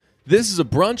This is a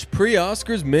Brunch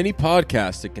pre-Oscars mini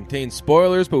podcast. It contains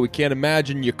spoilers, but we can't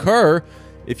imagine you cur.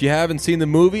 If you haven't seen the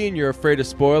movie and you're afraid of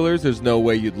spoilers, there's no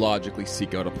way you'd logically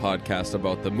seek out a podcast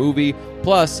about the movie.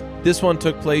 Plus, this one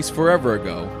took place forever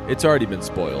ago. It's already been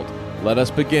spoiled. Let us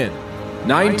begin.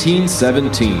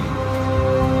 1917.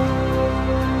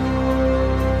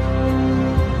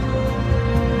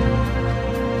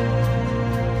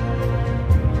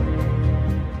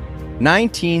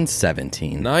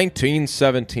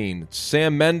 1917. It's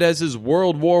Sam Mendes'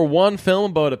 World War I film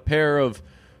about a pair of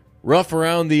rough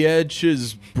around the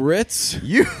edges Brits.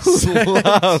 You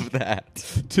love that.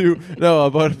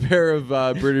 About a pair of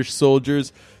British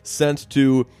soldiers sent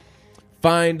to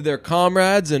find their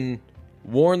comrades and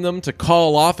warn them to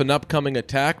call off an upcoming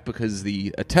attack because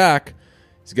the attack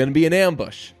is going to be an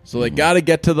ambush. So they got to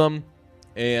get to them,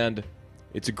 and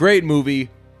it's a great movie.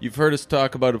 You've heard us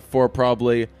talk about it before,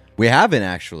 probably. We haven't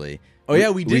actually. Oh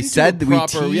yeah, we did. We said that we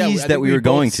teased that we were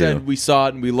going to. Said we saw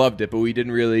it and we loved it, but we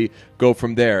didn't really go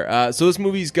from there. So this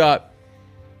movie's got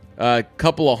a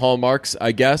couple of hallmarks,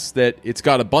 I guess. That it's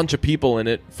got a bunch of people in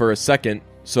it for a second.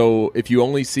 So if you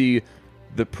only see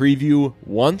the preview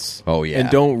once,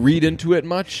 and don't read into it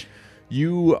much,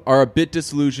 you are a bit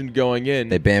disillusioned going in.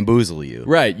 They bamboozle you,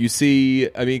 right? You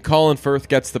see, I mean, Colin Firth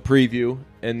gets the preview,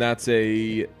 and that's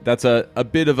a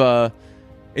bit of a.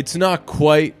 It's not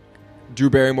quite Drew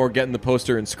Barrymore getting the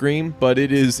poster and Scream, but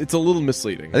it's a little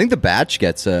misleading. I think The Batch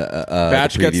gets a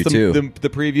Batch preview gets too. The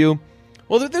preview.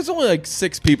 Well, there's only like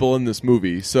 6 people in this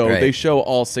movie, so they show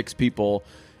all 6 people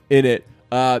in it.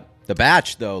 The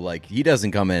Batch, though, like he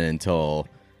doesn't come in until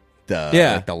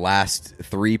the last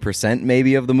 3%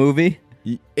 maybe of the movie.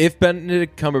 If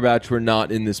Benedict Cumberbatch were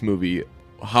not in this movie,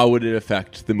 how would it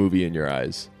affect the movie in your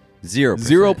eyes? 0%.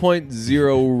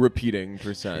 0.0 repeating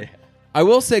percent. I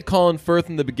will say Colin Firth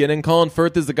in the beginning. Colin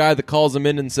Firth is the guy that calls him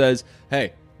in and says,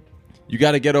 hey, you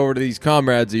got to get over to these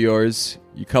comrades of yours,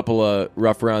 you couple of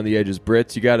rough around the edges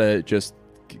Brits. You got to just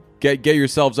get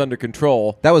yourselves under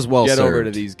control. That was well served. Get over to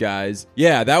served. these guys.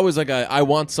 Yeah, that was like I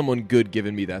want someone good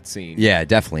giving me that scene. Yeah,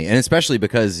 definitely. And especially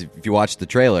because if you watch the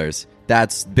trailers,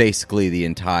 that's basically the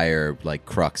entire like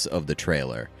crux of the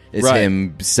trailer. It's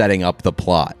him setting up the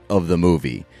plot of the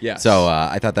movie. Yeah. So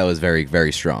I thought that was very,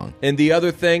 very strong. And the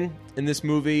other thing in this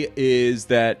movie is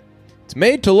that it's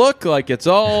made to look like it's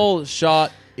all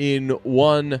shot in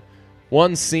one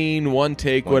scene, one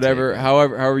take, whatever,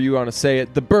 however you want to say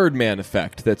it. The Birdman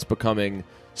effect that's becoming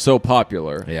so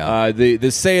popular. Yeah.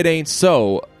 The Say It Ain't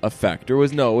So effect. It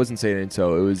wasn't Say It Ain't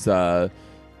So. It was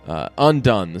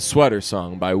Undone, the Sweater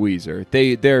song by Weezer.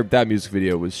 That music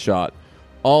video was shot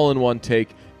all in one take,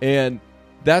 and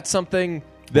that's something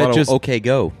that just OK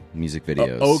Go music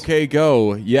videos. OK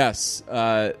Go, yes.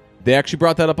 They actually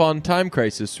brought that up on Time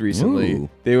Crisis recently. Ooh.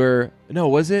 They were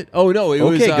was it? Oh no, it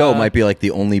was OK Go might be like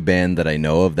the only band that I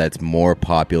know of that's more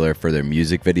popular for their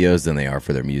music videos than they are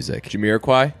for their music.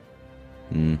 Jamiroquai?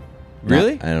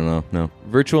 Really? I don't know. No.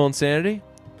 Virtual Insanity?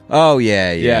 Oh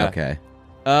yeah. Okay.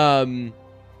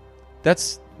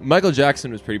 That's Michael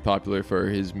Jackson was pretty popular for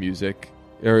his music,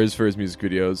 for his music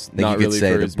videos. Not really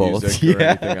for his music or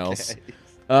anything else.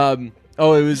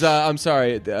 It was, I'm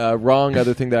sorry, wrong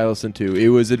other thing that I listened to. It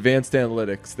was Advanced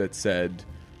Analytics that said,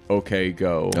 OK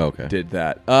Go did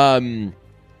that. But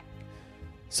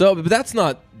that's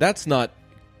not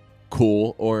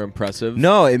cool or impressive.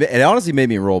 No, it honestly made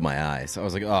me roll my eyes. I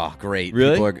was like, oh, great.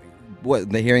 Really? People are,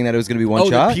 they're hearing that it was going to be one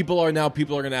shot? People are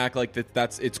going to act like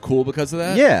it's cool because of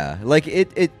that? Yeah, like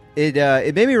it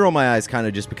made me roll my eyes kind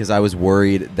of just because I was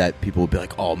worried that people would be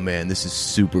like, oh man, this is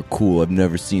super cool. I've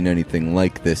never seen anything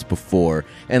like this before.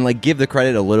 And like give the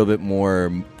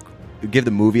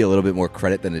movie a little bit more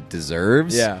credit than it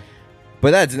deserves. Yeah.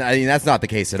 But that's not the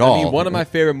case at all. I mean, one of my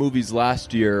favorite movies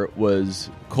last year was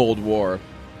Cold War.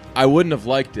 I wouldn't have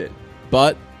liked it,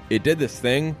 but it did this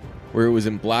thing where it was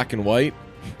in black and white,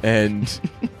 and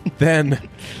then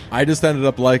I just ended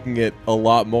up liking it a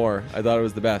lot more. I thought it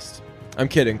was the best. I'm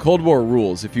kidding. Cold War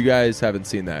rules. If you guys haven't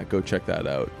seen that, go check that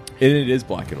out. And it is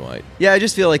black and white. Yeah, I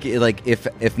just feel like if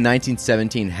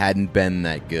 1917 hadn't been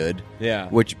that good,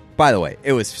 which by the way,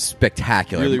 it was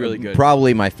spectacular, really, really good.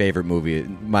 Probably my favorite movie.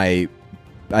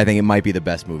 I think it might be the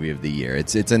best movie of the year.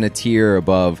 It's in a tier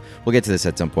above. We'll get to this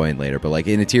at some point later, but like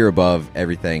in a tier above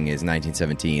everything is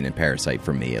 1917 and Parasite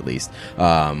for me at least.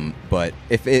 But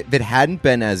if it hadn't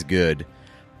been as good,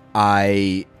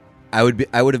 I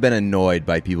would have been annoyed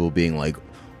by people being like,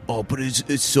 oh, but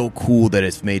it's so cool that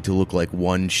it's made to look like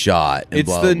one shot. And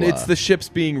It's the ships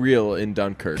being real in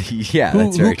Dunkirk. Yeah,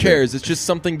 who cares? It's just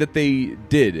something that they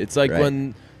did. It's like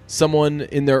when someone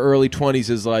in their early 20s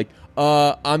is like,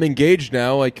 I'm engaged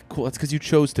now. Like, cool. That's because you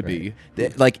chose to be.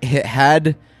 Like,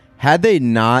 had they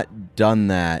not done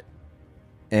that,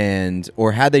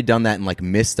 or had they done that and like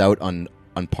missed out on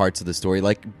parts of the story,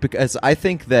 like, because I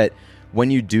think that when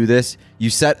you do this, you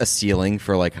set a ceiling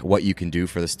for like what you can do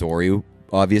for the story,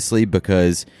 obviously,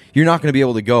 because you're not going to be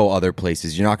able to go other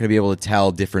places. You're not going to be able to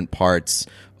tell different parts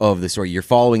of the story. You're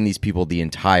following these people the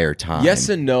entire time. Yes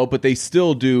and no, but they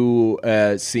still do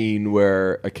a scene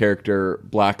where a character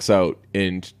blacks out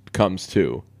and comes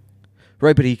to.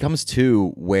 Right, but he comes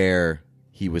to where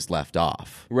he was left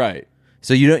off. Right.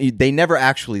 So they never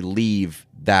actually leave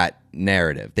that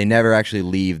narrative. They never actually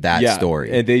leave that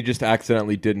story. And they just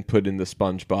accidentally didn't put in the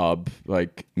SpongeBob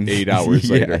like 8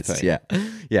 hours later thing.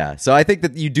 Yeah. So I think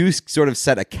that you do sort of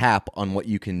set a cap on what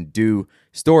you can do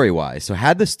story-wise. So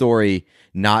had the story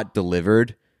not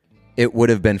delivered, it would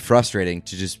have been frustrating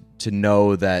to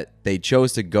know that they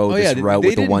chose to go this route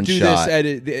with the one shot. They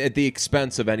didn't do this at the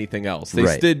expense of anything else.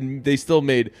 They still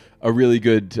made a really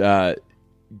good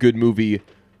movie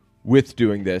with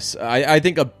doing this. I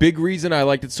think a big reason I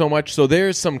liked it so much, so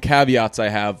there's some caveats I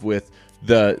have with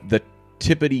the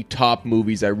tippity top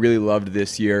movies I really loved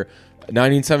this year.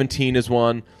 1917 is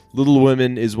one. Little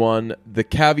Women is one. The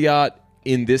caveat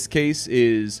in this case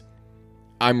is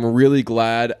I'm really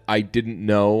glad I didn't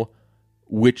know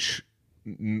which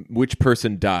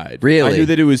person died. Really? I knew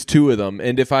that it was two of them,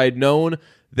 and if I had known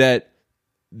that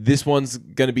this one's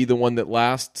going to be the one that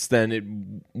lasts, then it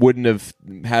wouldn't have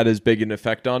had as big an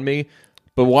effect on me.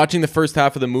 But watching the first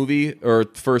half of the movie, or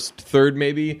first third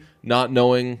maybe, not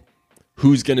knowing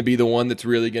who's going to be the one that's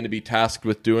really going to be tasked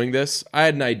with doing this, I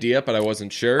had an idea, but I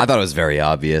wasn't sure. I thought it was very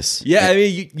obvious. Yeah, I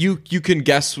mean, you can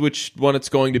guess which one it's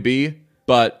going to be,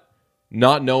 but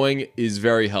not knowing is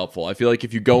very helpful. I feel like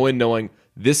if you go in knowing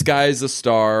this guy is the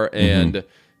star and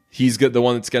he's the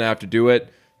one that's going to have to do it,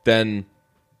 then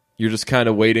you're just kind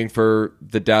of waiting for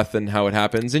the death and how it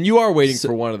happens. And you are waiting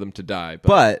for one of them to die.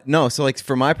 But no, so like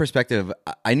from my perspective,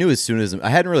 I knew as soon as I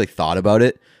hadn't really thought about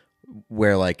it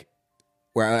where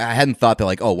I hadn't thought that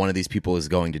like, oh, one of these people is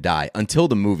going to die until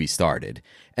the movie started.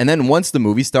 And then once the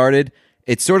movie started,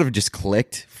 it sort of just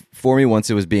clicked for me once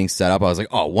it was being set up. I was like,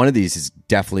 oh, one of these is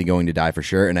definitely going to die for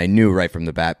sure. And I knew right from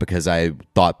the bat because I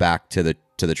thought back to the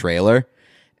trailer.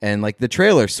 And like the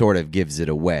trailer sort of gives it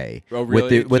away. Oh,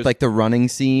 really? With like the running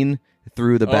scene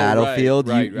through the battlefield.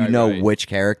 Right, you know which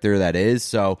character that is.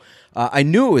 So I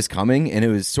knew it was coming and it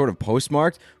was sort of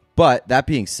postmarked. But that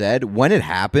being said, when it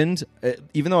happened,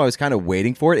 even though I was kind of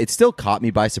waiting for it, it still caught me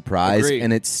by surprise. Agreed.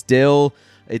 And it still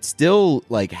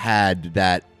like had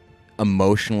that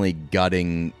emotionally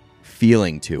gutting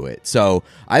feeling to it. So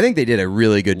I think they did a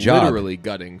really good job. Literally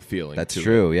gutting feeling. That's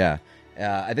true, yeah.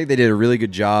 I think they did a really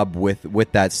good job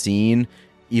with that scene,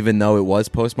 even though it was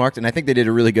postmarked. And I think they did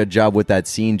a really good job with that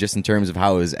scene just in terms of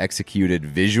how it was executed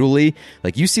visually.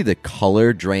 Like, you see the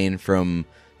color drain from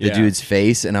the dude's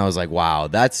face, and I was like, wow,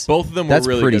 both of them were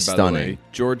really pretty good, stunning. By the way.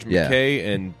 George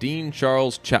McKay and Dean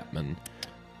Charles Chapman.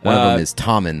 One of them is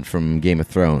Tommen from Game of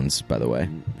Thrones, by the way.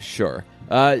 Sure.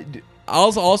 I'll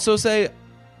also say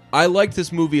I liked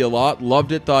this movie a lot,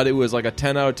 loved it, thought it was like a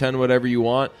 10 out of 10, whatever you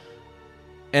want.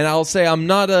 And I'll say I'm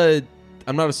not a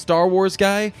Star Wars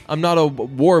guy. I'm not a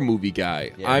war movie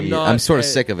guy. Yeah, I'm sort of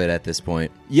sick of it at this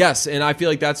point. Yes, and I feel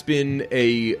like that's been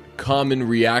a common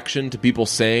reaction to people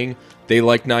saying they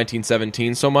like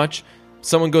 1917 so much.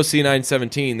 Someone goes see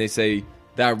 1917, they say,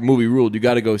 that movie ruled, you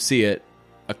got to go see it.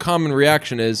 A common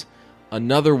reaction is,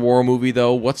 another war movie,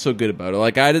 though, what's so good about it?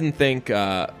 Like, I didn't think,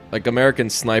 like, American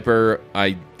Sniper,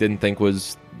 I didn't think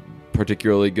was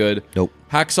particularly good. Nope.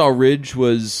 Hacksaw Ridge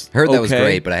was Heard that was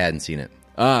great, but I hadn't seen it.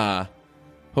 Hacksaw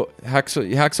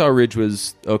Ridge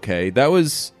was okay. That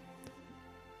was...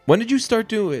 When did you start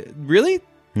doing it? Really?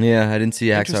 Yeah, I didn't see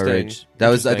Hacksaw Ridge.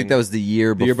 I think that was the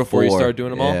year before. The year before you started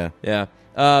doing them all? Yeah.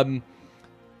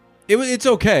 It's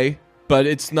okay, but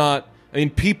it's not... I mean,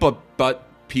 people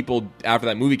after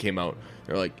that movie came out,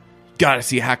 they're like, gotta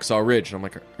see Hacksaw Ridge. And I'm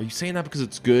like, are you saying that because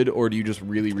it's good, or do you just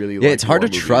really, really like it's hard war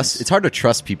to movies? trust. It's hard to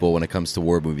trust people when it comes to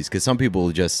war movies, because some people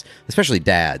just, especially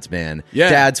dads, man. Yeah.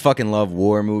 Dads fucking love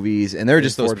war movies, and they're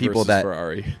just those Ford people versus that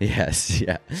Ferrari. Yes,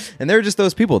 yeah. And they're just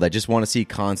those people that just want to see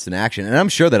constant action. And I'm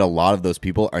sure that a lot of those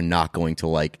people are not going to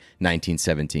like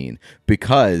 1917,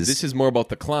 because this is more about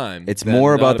the climb. It's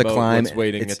more about the climb. What's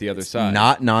waiting at the other side.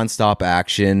 Not nonstop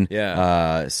action.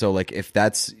 Yeah. So like if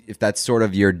that's sort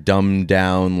of your dumbed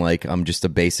down, like, I'm just a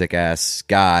basic ass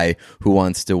guy who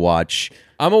wants to watch.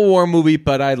 I'm a war movie,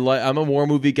 but I'm a war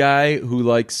movie guy who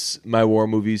likes my war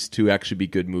movies to actually be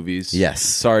good movies. Yes.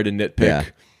 Sorry to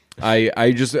nitpick. Yeah.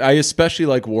 I especially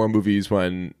like war movies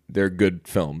when they're good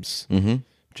films. Mm-hmm.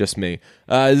 Just me.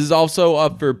 This is also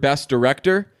up for Best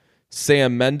Director,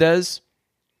 Sam Mendes.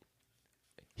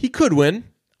 He could win.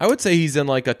 I would say he's in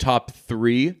like a top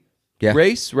 3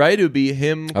 race, right? It would be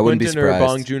him, Quentin, or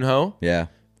Bong Joon-ho. Yeah.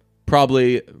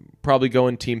 Probably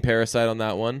going Team Parasite on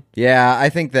that one. Yeah, I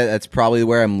think that's probably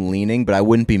where I'm leaning, but I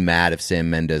wouldn't be mad if Sam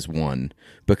Mendes won,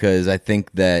 because I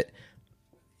think that,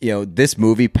 you know, this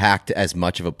movie packed as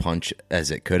much of a punch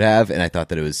as it could have, and I thought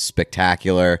that it was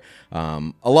spectacular.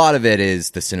 A lot of it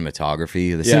is the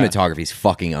cinematography. The cinematography is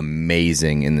fucking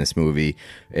amazing in this movie,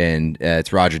 and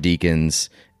it's Roger Deakins,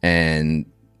 and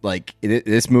like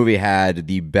this movie had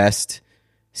the best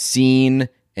scene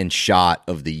and shot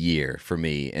of the year for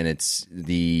me, and it's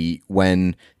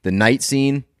when the night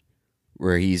scene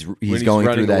where he's going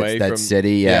through that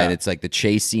city, and it's like the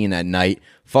chase scene at night,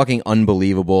 fucking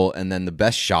unbelievable. And then the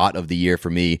best shot of the year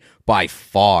for me by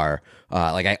far,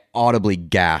 like I audibly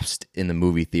gasped in the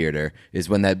movie theater, is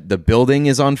when the building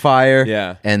is on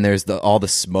fire, and there's all the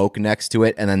smoke next to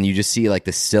it, and then you just see like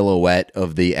the silhouette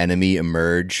of the enemy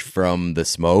emerge from the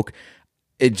smoke.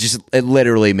 It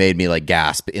literally made me like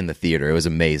gasp in the theater. It was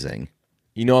amazing.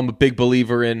 You know, I'm a big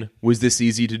believer in, was this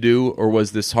easy to do or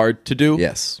was this hard to do?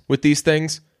 Yes. With these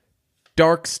things,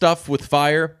 dark stuff with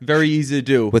fire, very easy to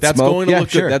do. With that's smoke? Going to look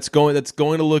good. That's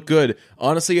going to look good.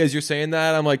 Honestly, as you're saying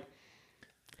that, I'm like,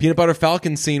 Peanut Butter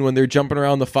Falcon scene when they're jumping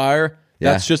around the fire,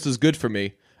 that's just as good for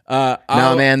me. No,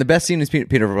 man, the best scene is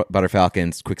Peanut Butter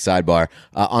Falcon's, quick sidebar,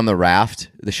 on the raft,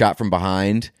 the shot from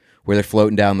behind where they're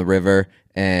floating down the river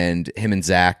and him and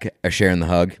Zach are sharing the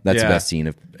hug. That's the best scene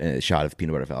of shot of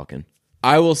Peanut Butter Falcon.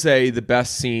 I will say the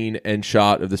best scene and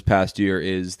shot of this past year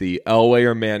is the Elway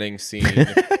or Manning scene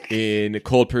in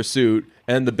Cold Pursuit,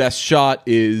 and the best shot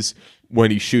is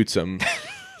when he shoots him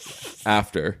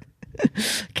after.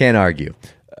 Can't argue.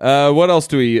 What else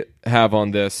do we have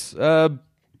on this? Do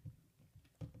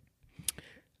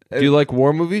you like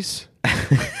war movies?